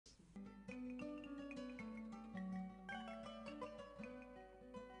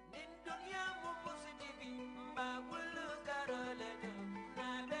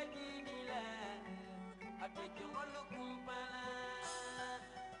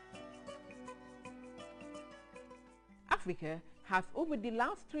Africa has over the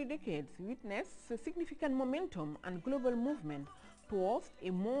last 3 decades witnessed a significant momentum and global movement towards a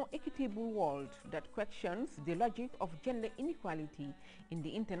more equitable world that questions the logic of gender inequality in the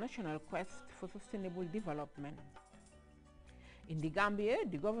international quest for sustainable development. In the Gambia,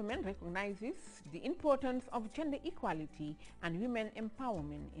 the government recognizes the importance of gender equality and women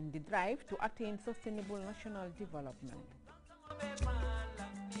empowerment in the drive to attain sustainable national development.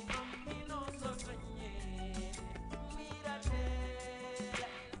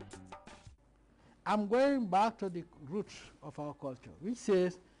 I'm going back to the roots of our culture, which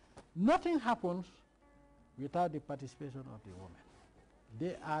says nothing happens without the participation of the women.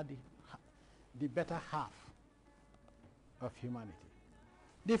 They are the better half of humanity.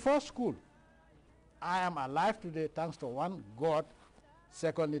 The first school, I am alive today thanks to one, God,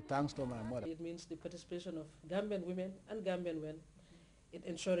 secondly thanks to my mother. It means the participation of Gambian women and Gambian men in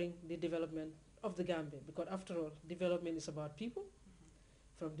ensuring the development of the Gambia, because after all, development is about people.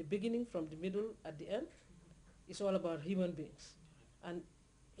 From the beginning, from the middle, at the end, it's all about human beings. And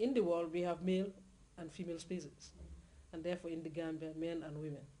in the world, we have male and female species. And therefore, in the Gambia, men and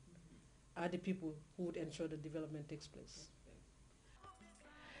women are the people who would ensure that development takes place.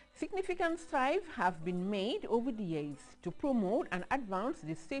 Significant strides have been made over the years to promote and advance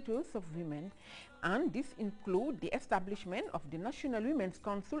the status of women, and this includes the establishment of the National Women's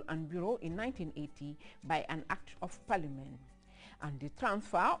Council and Bureau in 1980 by an Act of Parliament, and the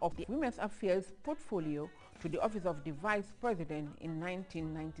transfer of the Women's Affairs portfolio to the Office of the Vice President in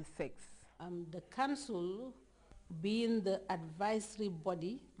 1996. The Council being the advisory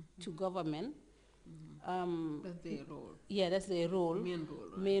body to government, that's their role. Yeah, that's their role. Main role.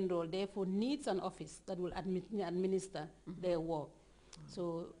 Right? Main role. Therefore, needs an office that will administer their work.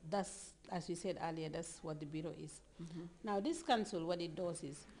 So that's, as we said earlier, that's what the bureau is. Now, this council, what it does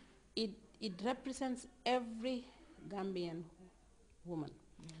is, it represents every Gambian woman.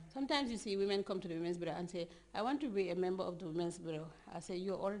 Sometimes you see women come to the Women's Bureau and say, I want to be a member of the Women's Bureau. I say,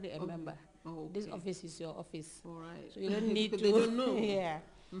 you're already a member. Oh, okay. This office is your office. All right. So you don't need to. They don't know. Yeah.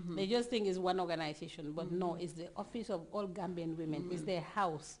 They just think it's one organization, but no, it's the office of all Gambian women. It's their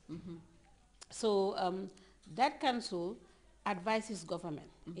house. So that council advises government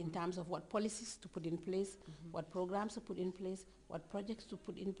in terms of what policies to put in place, what programs to put in place, what projects to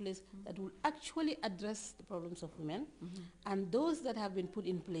put in place that will actually address the problems of women. And those that have been put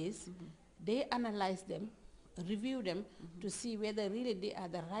in place, they analyze them, review them to see whether really they are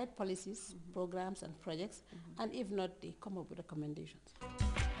the right policies, programs and projects, and if not, they come up with recommendations.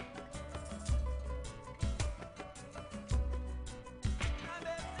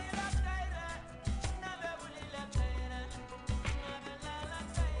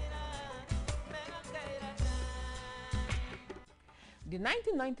 The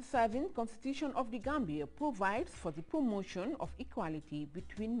 1997 Constitution of the Gambia provides for the promotion of equality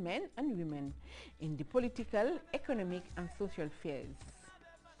between men and women in the political, economic and social spheres.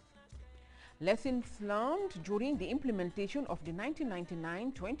 Lessons learned during the implementation of the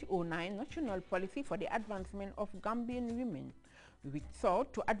 1999-2009 National Policy for the Advancement of Gambian Women, which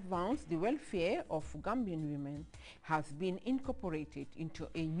sought to advance the welfare of Gambian women, has been incorporated into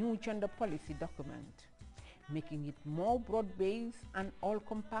a new gender policy document, making it more broad-based and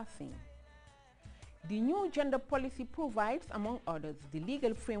all-encompassing. The new gender policy provides, among others, the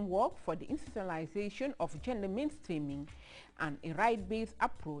legal framework for the institutionalization of gender mainstreaming and a right-based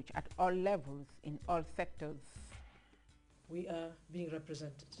approach at all levels in all sectors. We are being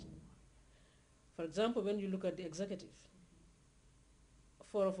represented. For example, when you look at the executive,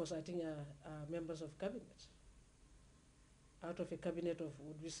 4 of us, I think, are members of cabinet. Out of a cabinet of,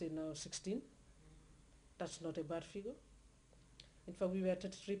 would we say now, 16? That's not a bad figure. In fact, we were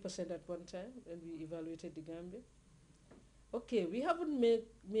 33% at one time when we evaluated the Gambia. Okay, we haven't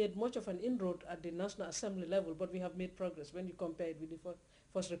made much of an inroad at the National Assembly level, but we have made progress when you compare it with the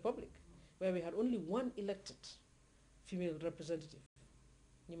First Republic, where we had only 1 elected female representative,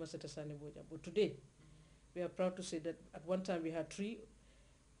 Nimaseta Sane Boja. But today, we are proud to say that at one time we had 3,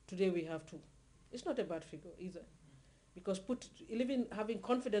 today we have 2. It's not a bad figure either. Because having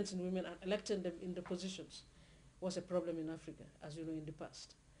confidence in women and electing them in the positions was a problem in Africa, as you know, in the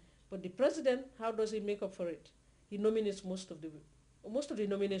past. But the president, how does he make up for it? He nominates most of the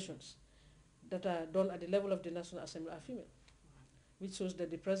nominations that are done at the level of the National Assembly are female, which shows that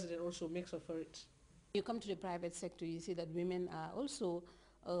the president also makes up for it. You come to the private sector, you see that women are also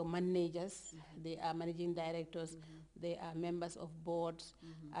managers, they are managing directors, they are members of boards,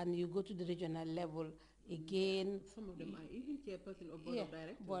 and you go to the regional level, again, some of them are even chairperson of board of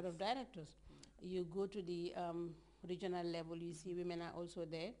directors. Board of directors. You go to the regional level, you see women are also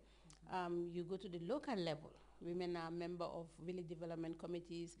there. You go to the local level. Women are member of village development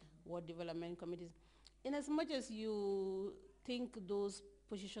committees, ward development committees. In as much as you think those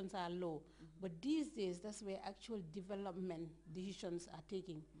positions are low, but these days that's where actual development decisions are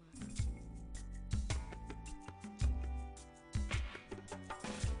taken.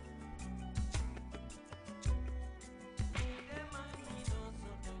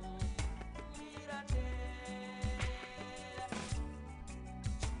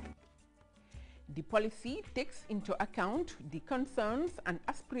 The policy takes into account the concerns and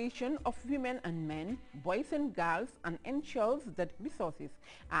aspirations of women and men, boys and girls, and ensures that resources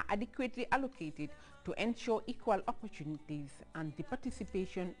are adequately allocated to ensure equal opportunities and the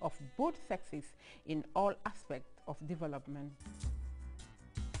participation of both sexes in all aspects of development.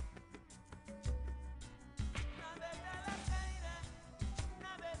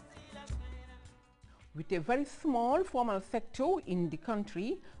 With a very small formal sector in the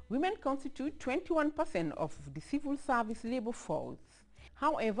country, women constitute 21% of the civil service labor force.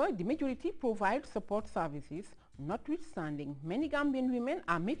 However, the majority provide support services. Notwithstanding, many Gambian women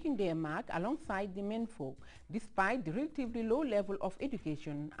are making their mark alongside the men folk, despite the relatively low level of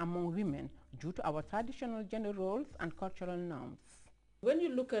education among women due to our traditional gender roles and cultural norms. When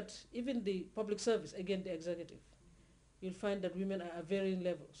you look at even the public service, again the executive, you'll find that women are at varying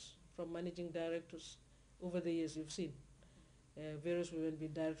levels, from managing directors. Over the years you've seen various women be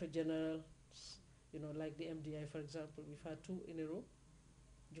director generals, like the MDI, for example. We've had 2 in a row,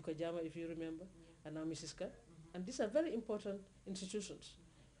 Juka Jama, if you remember, and now Mrs. Ka. And these are very important institutions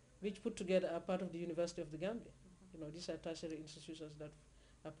which put together are part of the University of the Gambia. These are tertiary institutions that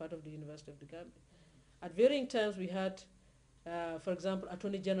are part of the University of the Gambia. At varying times we had, for example,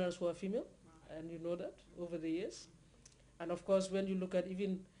 attorney generals who are female, and you know that over the years. And of course, when you look at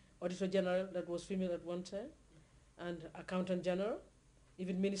even Auditor General, that was female at one time, and Accountant General,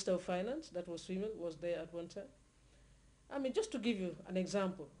 even Minister of Finance, that was female, was there at one time. I mean, just to give you an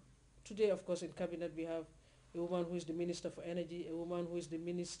example, today, of course, in Cabinet we have a woman who is the Minister for Energy, a woman who is the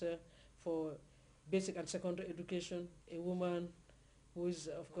Minister for Basic and Secondary Education, a woman who is,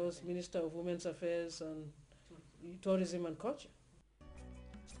 of course, Minister of Women's Affairs and Tourism and Culture.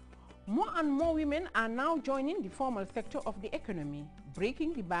 More and more women are now joining the formal sector of the economy,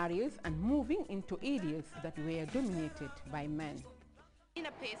 breaking the barriers and moving into areas that were dominated by men. Being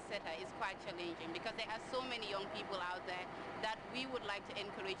a pace setter is quite challenging because there are so many young people out there that we would like to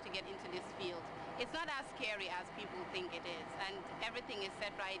encourage to get into this field. It's not as scary as people think it is, and everything is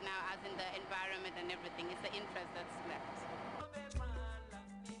set right now, as in the environment and everything. It's the interest that's left.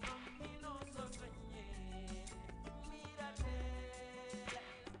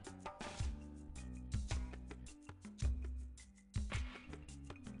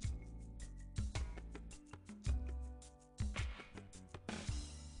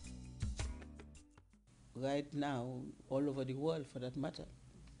 Right now, all over the world for that matter,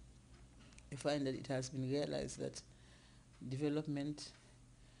 I find that it has been realized that development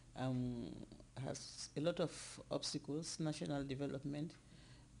has a lot of obstacles, national development,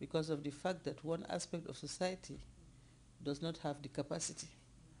 because of the fact that one aspect of society does not have the capacity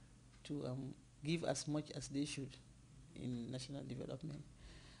to give as much as they should in national development.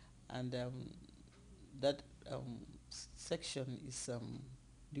 And that section is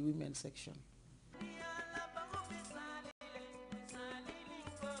the women's section.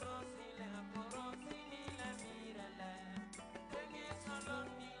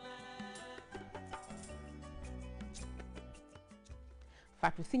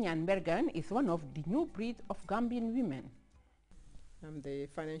 Fatou Sinyan Bergan is one of the new breed of Gambian women. I'm the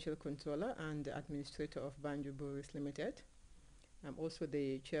financial controller and the administrator of Banjul Breweries Limited. I'm also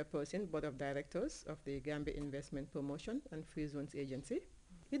the chairperson, board of directors of the Gambia Investment Promotion and Free Zones Agency.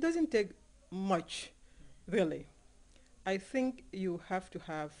 It doesn't take much, really. I think you have to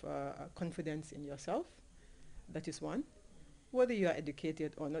have confidence in yourself. That is one. Whether you are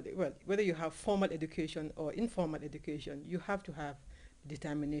educated or not, well, whether you have formal education or informal education, you have to have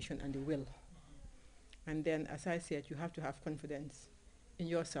determination and the will. And then, as I said, you have to have confidence in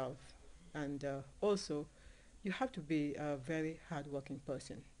yourself. And also, you have to be a very hardworking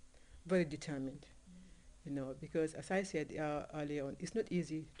person, very determined, because as I said earlier on, it's not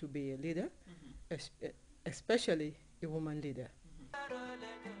easy to be a leader, especially a woman leader.